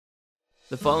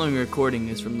The following recording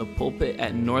is from the pulpit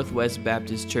at Northwest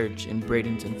Baptist Church in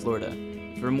Bradenton, Florida.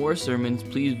 For more sermons,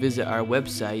 please visit our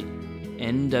website,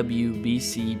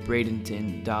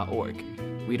 nwbcbradenton.org.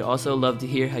 We'd also love to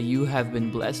hear how you have been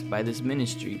blessed by this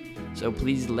ministry, so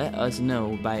please let us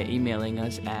know by emailing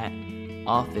us at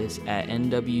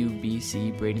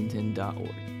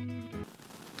office@nwbcbradenton.org.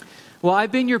 Well,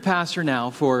 I've been your pastor now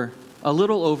for a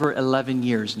little over 11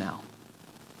 years now.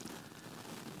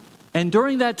 And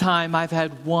during that time, I've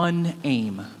had one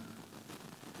aim.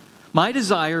 My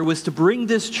desire was to bring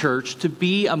this church to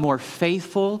be a more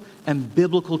faithful and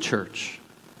biblical church.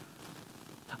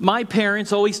 My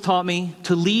parents always taught me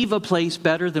to leave a place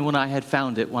better than when I had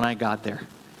found it when I got there.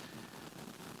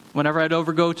 Whenever I'd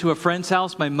go to a friend's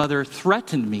house, my mother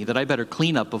threatened me that I better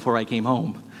clean up before I came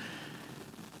home.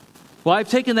 Well, I've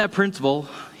taken that principle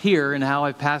here in how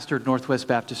I've pastored Northwest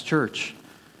Baptist Church.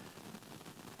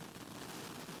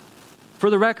 For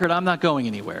the record, I'm not going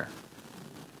anywhere.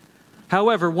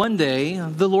 However, one day,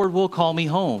 the Lord will call me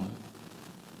home.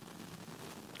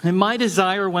 And my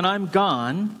desire when I'm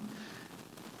gone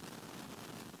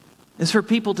is for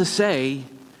people to say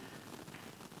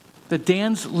that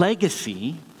Dan's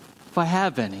legacy, if I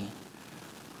have any,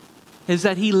 is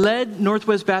that he led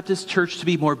Northwest Baptist Church to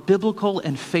be more biblical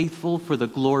and faithful for the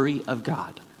glory of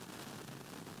God.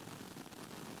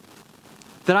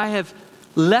 That I have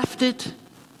left it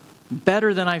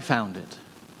better than I found it.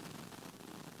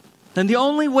 And the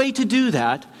only way to do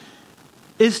that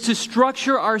is to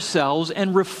structure ourselves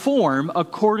and reform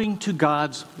according to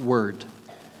God's Word.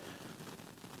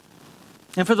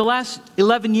 And for the last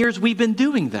 11 years, we've been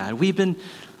doing that.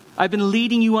 I've been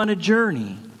leading you on a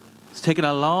journey. It's taken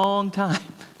a long time.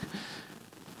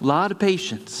 A lot of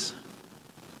patience.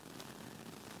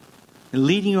 And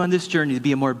leading you on this journey to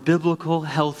be a more biblical,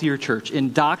 healthier church.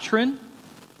 In doctrine,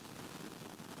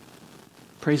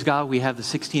 praise God, we have the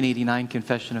 1689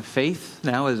 Confession of Faith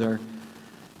now as our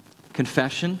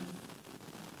confession.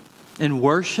 In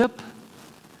worship,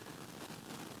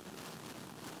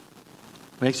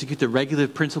 we execute the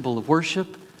regulative principle of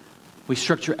worship. We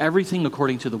structure everything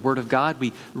according to the Word of God.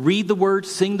 We read the Word,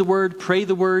 sing the Word, pray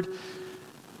the Word,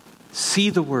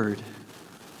 see the Word,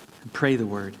 and pray the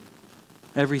Word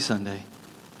every Sunday.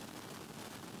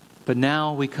 But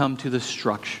now we come to the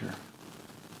structure.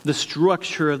 The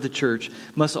structure of the church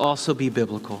must also be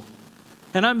biblical.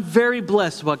 And I'm very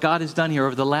blessed what God has done here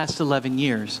over the last 11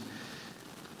 years.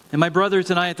 And my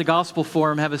brothers and I at the Gospel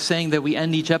Forum have a saying that we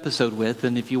end each episode with,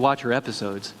 and if you watch our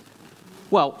episodes,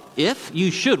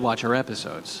 you should watch our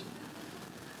episodes.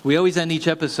 We always end each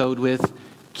episode with,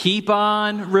 keep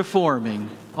on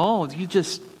reforming. I'll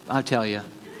tell you.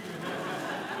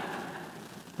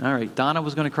 All right, Donna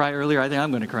was going to cry earlier. I think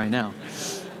I'm going to cry now.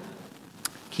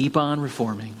 Keep on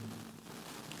reforming.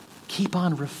 Keep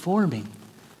on reforming.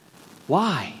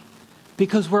 Why?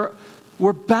 Because we're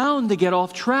bound to get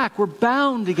off track. We're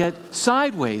bound to get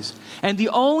sideways. And the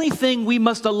only thing we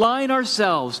must align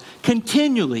ourselves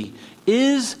continually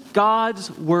is God's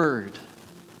Word.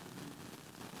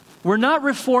 We're not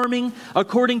reforming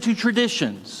according to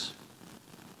traditions.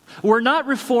 We're not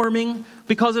reforming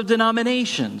because of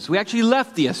denominations. We actually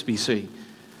left the SBC.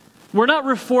 We're not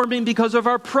reforming because of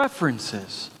our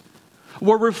preferences.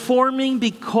 We're reforming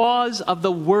because of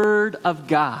the Word of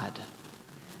God.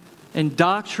 In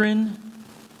doctrine,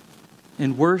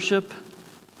 in worship,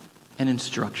 and in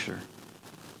structure.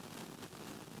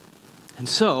 And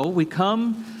so we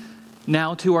come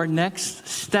now to our next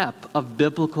step of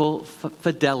biblical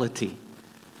fidelity.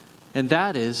 And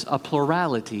that is a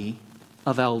plurality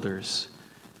of elders.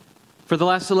 For the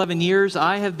last 11 years,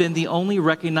 I have been the only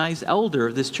recognized elder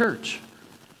of this church.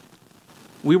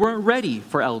 We weren't ready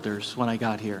for elders when I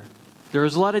got here. There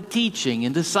was a lot of teaching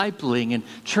and discipling and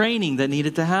training that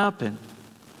needed to happen.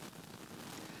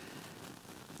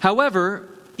 However,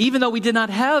 even though we did not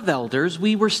have elders,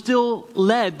 we were still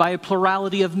led by a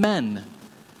plurality of men.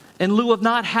 In lieu of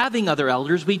not having other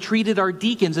elders, we treated our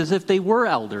deacons as if they were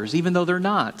elders, even though they're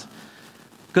not.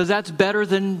 Because that's better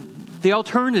than the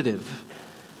alternative.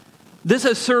 This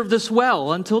has served us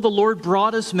well until the Lord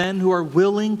brought us men who are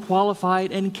willing,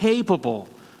 qualified, and capable.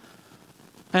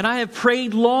 And I have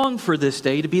prayed long for this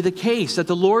day to be the case, that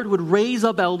the Lord would raise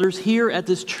up elders here at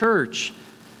this church.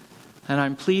 And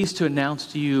I'm pleased to announce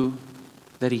to you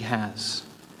that He has.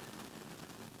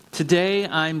 Today,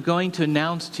 I'm going to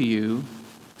announce to you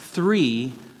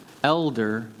 3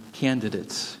 elder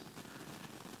candidates.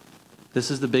 This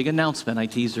is the big announcement I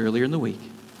teased earlier in the week.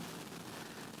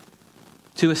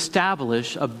 To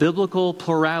establish a biblical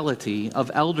plurality of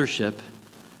eldership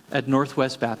at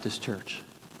Northwest Baptist Church.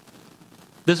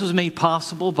 This was made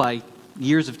possible by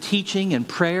years of teaching and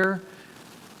prayer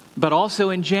But also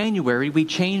in January, we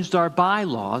changed our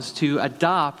bylaws to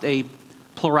adopt a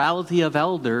plurality of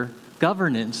elder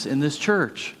governance in this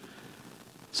church.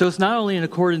 So it's not only in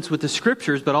accordance with the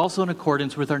scriptures, but also in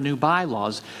accordance with our new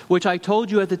bylaws, which I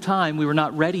told you at the time we were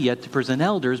not ready yet to present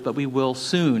elders, but we will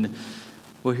soon.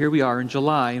 Well, here we are in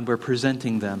July, and we're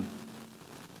presenting them.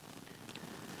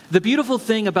 The beautiful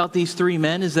thing about these three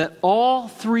men is that all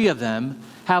three of them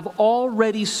have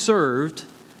already served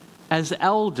as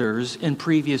elders in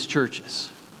previous churches.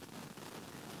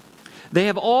 They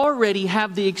have already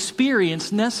had the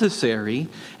experience necessary,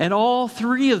 and all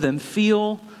three of them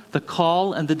feel the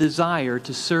call and the desire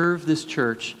to serve this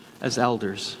church as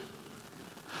elders.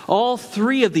 All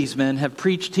three of these men have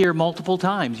preached here multiple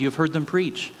times. You've heard them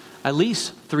preach at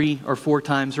least 3 or 4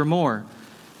 times or more.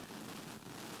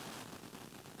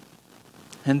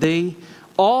 And they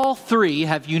all three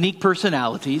have unique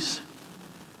personalities.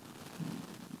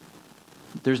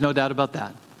 There's no doubt about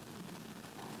that.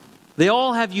 They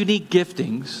all have unique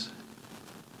giftings,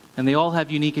 and they all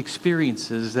have unique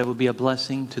experiences that will be a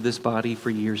blessing to this body for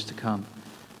years to come.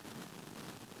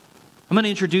 I'm going to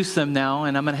introduce them now,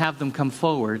 and I'm going to have them come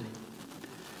forward.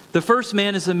 The first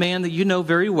man is a man that you know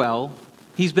very well.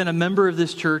 He's been a member of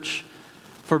this church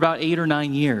for about 8 or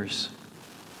 9 years,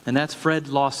 and that's Fred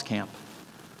Loskamp.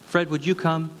 Fred, would you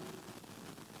come?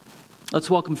 Let's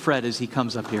welcome Fred as he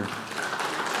comes up here.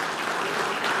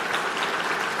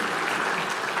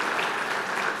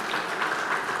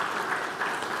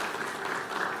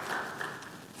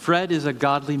 Fred is a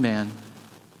godly man,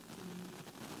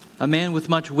 a man with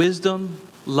much wisdom,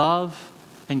 love,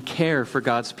 and care for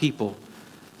God's people.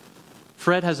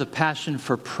 Fred has a passion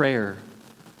for prayer,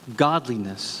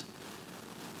 godliness,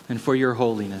 and for your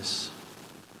holiness.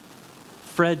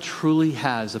 Fred truly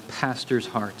has a pastor's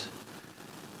heart.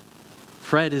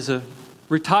 Fred is a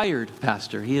retired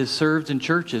pastor. He has served in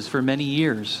churches for many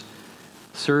years,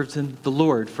 served in the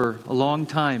Lord for a long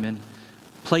time in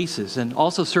places, and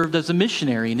also served as a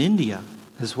missionary in India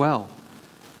as well.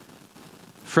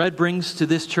 Fred brings to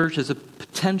this church as a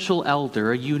potential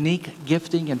elder a unique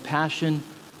gifting and passion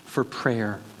for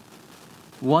prayer,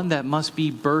 one that must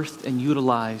be birthed and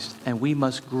utilized, and we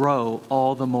must grow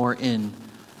all the more in.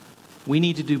 We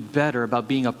need to do better about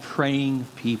being a praying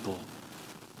people.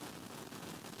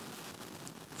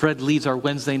 Fred leads our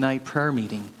Wednesday night prayer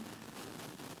meeting.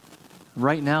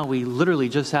 Right now, we literally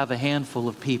just have a handful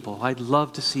of people. I'd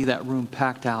love to see that room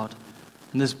packed out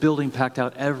and this building packed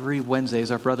out every Wednesday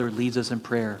as our brother leads us in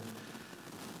prayer.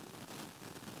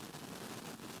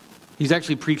 He's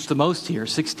actually preached the most here,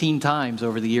 16 times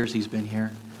over the years he's been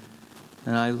here.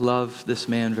 And I love this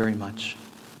man very much.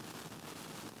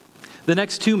 The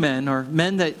next 2 men are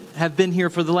men that have been here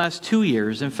for the last 2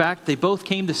 years. In fact, they both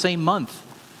came the same month.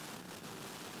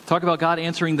 Talk about God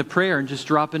answering the prayer and just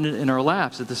dropping it in our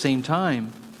laps at the same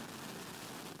time.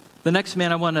 The next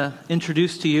man I want to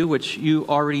introduce to you, which you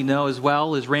already know as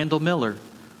well, is Randall Miller.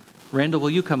 Randall, will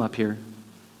you come up here?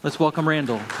 Let's welcome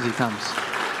Randall as he comes.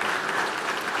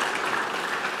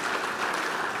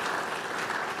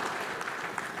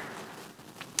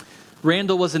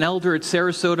 Randall was an elder at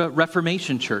Sarasota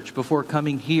Reformation Church before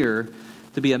coming here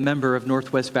to be a member of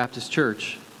Northwest Baptist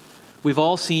Church. We've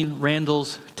all seen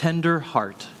Randall's tender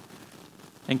heart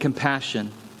and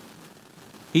compassion.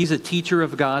 He's a teacher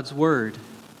of God's Word.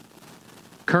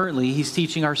 Currently, he's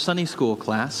teaching our Sunday school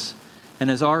class and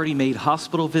has already made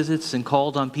hospital visits and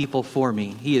called on people for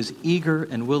me. He is eager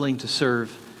and willing to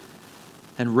serve.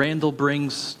 And Randall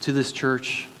brings to this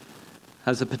church,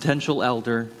 as a potential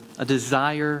elder, a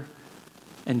desire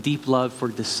and deep love for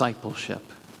discipleship.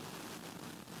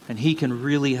 And he can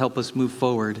really help us move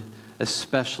forward,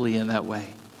 especially in that way.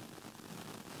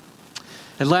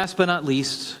 And last but not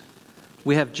least,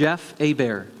 we have Jeff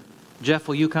Hebert. Jeff,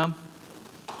 will you come?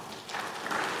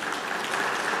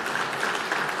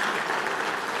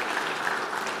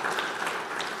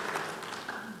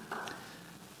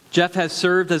 Jeff has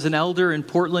served as an elder in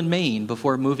Portland, Maine,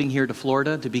 before moving here to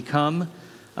Florida to become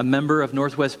a member of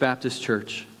Northwest Baptist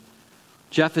Church.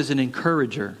 Jeff is an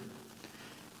encourager.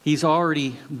 He's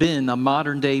already been a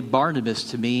modern-day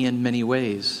Barnabas to me in many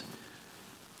ways.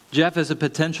 Jeff, as a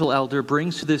potential elder,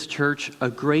 brings to this church a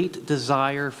great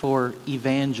desire for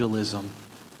evangelism.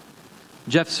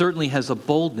 Jeff certainly has a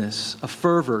boldness, a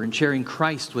fervor in sharing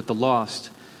Christ with the lost.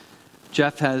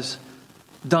 Jeff has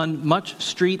done much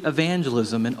street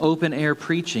evangelism and open-air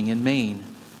preaching in Maine.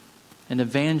 And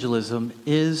evangelism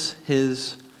is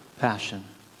his passion.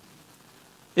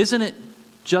 Isn't it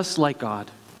just like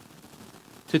God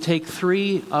to take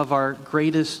 3 of our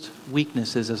greatest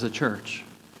weaknesses as a church?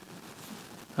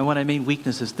 And what I mean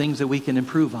weaknesses, things that we can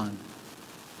improve on.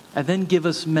 And then give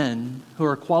us men who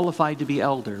are qualified to be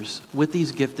elders with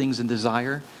these giftings and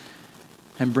desire,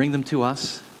 and bring them to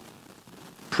us.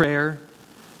 Prayer,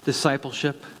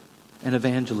 discipleship, and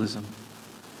evangelism.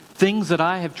 Things that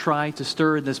I have tried to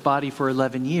stir in this body for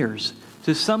 11 years.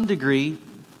 To some degree,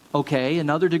 okay, in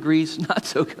other degrees, not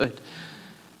so good.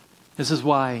 This is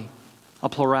why a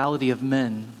plurality of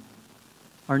men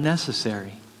are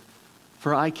necessary,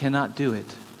 for I cannot do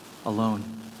it alone.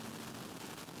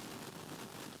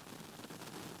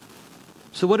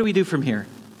 So what do we do from here?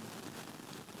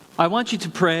 I want you to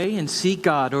pray and seek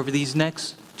God over these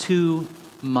next 2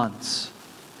 months.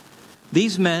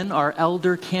 These men are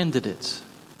elder candidates,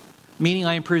 meaning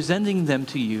I am presenting them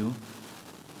to you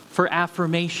for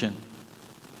affirmation.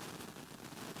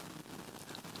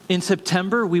 In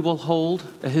September, we will hold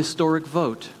a historic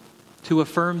vote to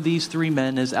affirm these 3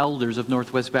 men as elders of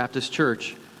Northwest Baptist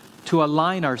Church, to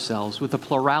align ourselves with a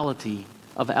plurality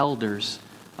of elders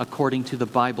according to the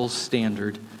Bible's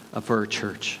standard of our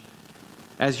church.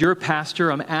 As your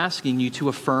pastor, I'm asking you to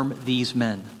affirm these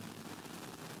men.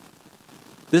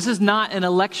 This is not an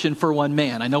election for one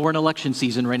man. I know we're in election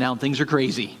season right now and things are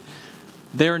crazy.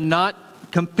 They're not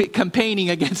campaigning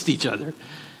against each other.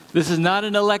 This is not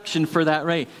an election for that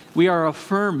right. We are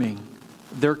affirming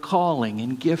their calling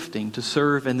and gifting to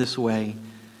serve in this way.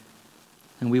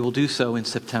 And we will do so in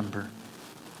September.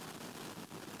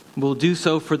 We'll do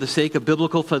so for the sake of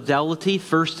biblical fidelity,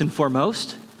 first and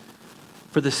foremost,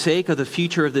 for the sake of the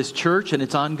future of this church and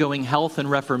its ongoing health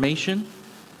and reformation,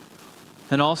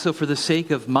 and also for the sake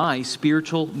of my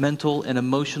spiritual, mental, and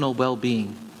emotional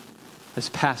well-being, as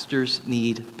pastors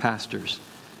need pastors,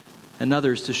 and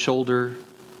others to shoulder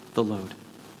the load.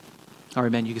 All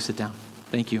right, man, you can sit down.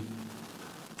 Thank you.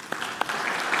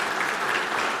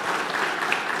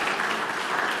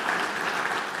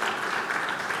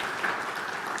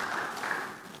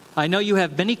 I know you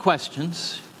have many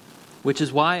questions, which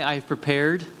is why I've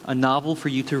prepared a novel for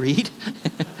you to read.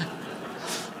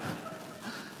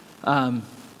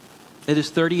 It is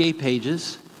 38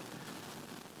 pages.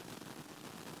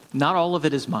 Not all of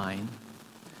it is mine.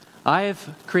 I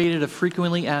have created a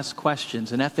frequently asked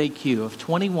questions, an FAQ, of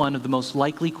 21 of the most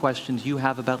likely questions you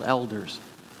have about elders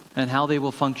and how they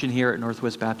will function here at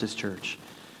Northwest Baptist Church.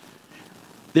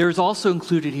 There is also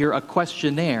included here a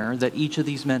questionnaire that each of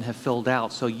these men have filled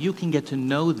out so you can get to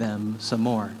know them some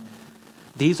more.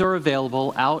 These are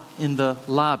available out in the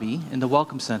lobby, in the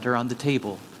Welcome Center, on the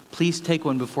table. Please take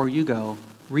one before you go,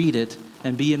 read it,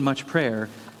 and be in much prayer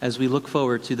as we look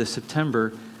forward to the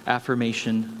September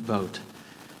affirmation vote.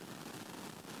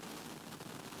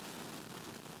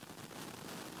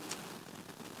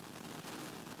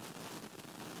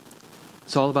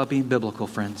 It's all about being biblical,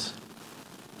 friends.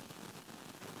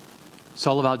 It's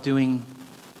all about doing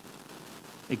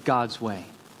it God's way.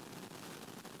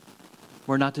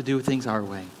 We're not to do things our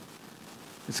way.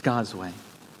 It's God's way.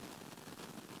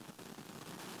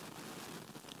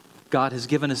 God has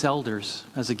given us elders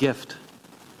as a gift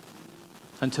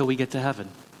until we get to heaven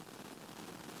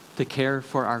to care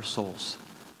for our souls.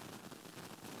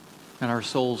 And our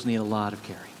souls need a lot of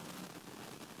caring.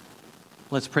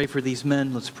 Let's pray for these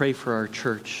men. Let's pray for our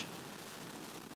church.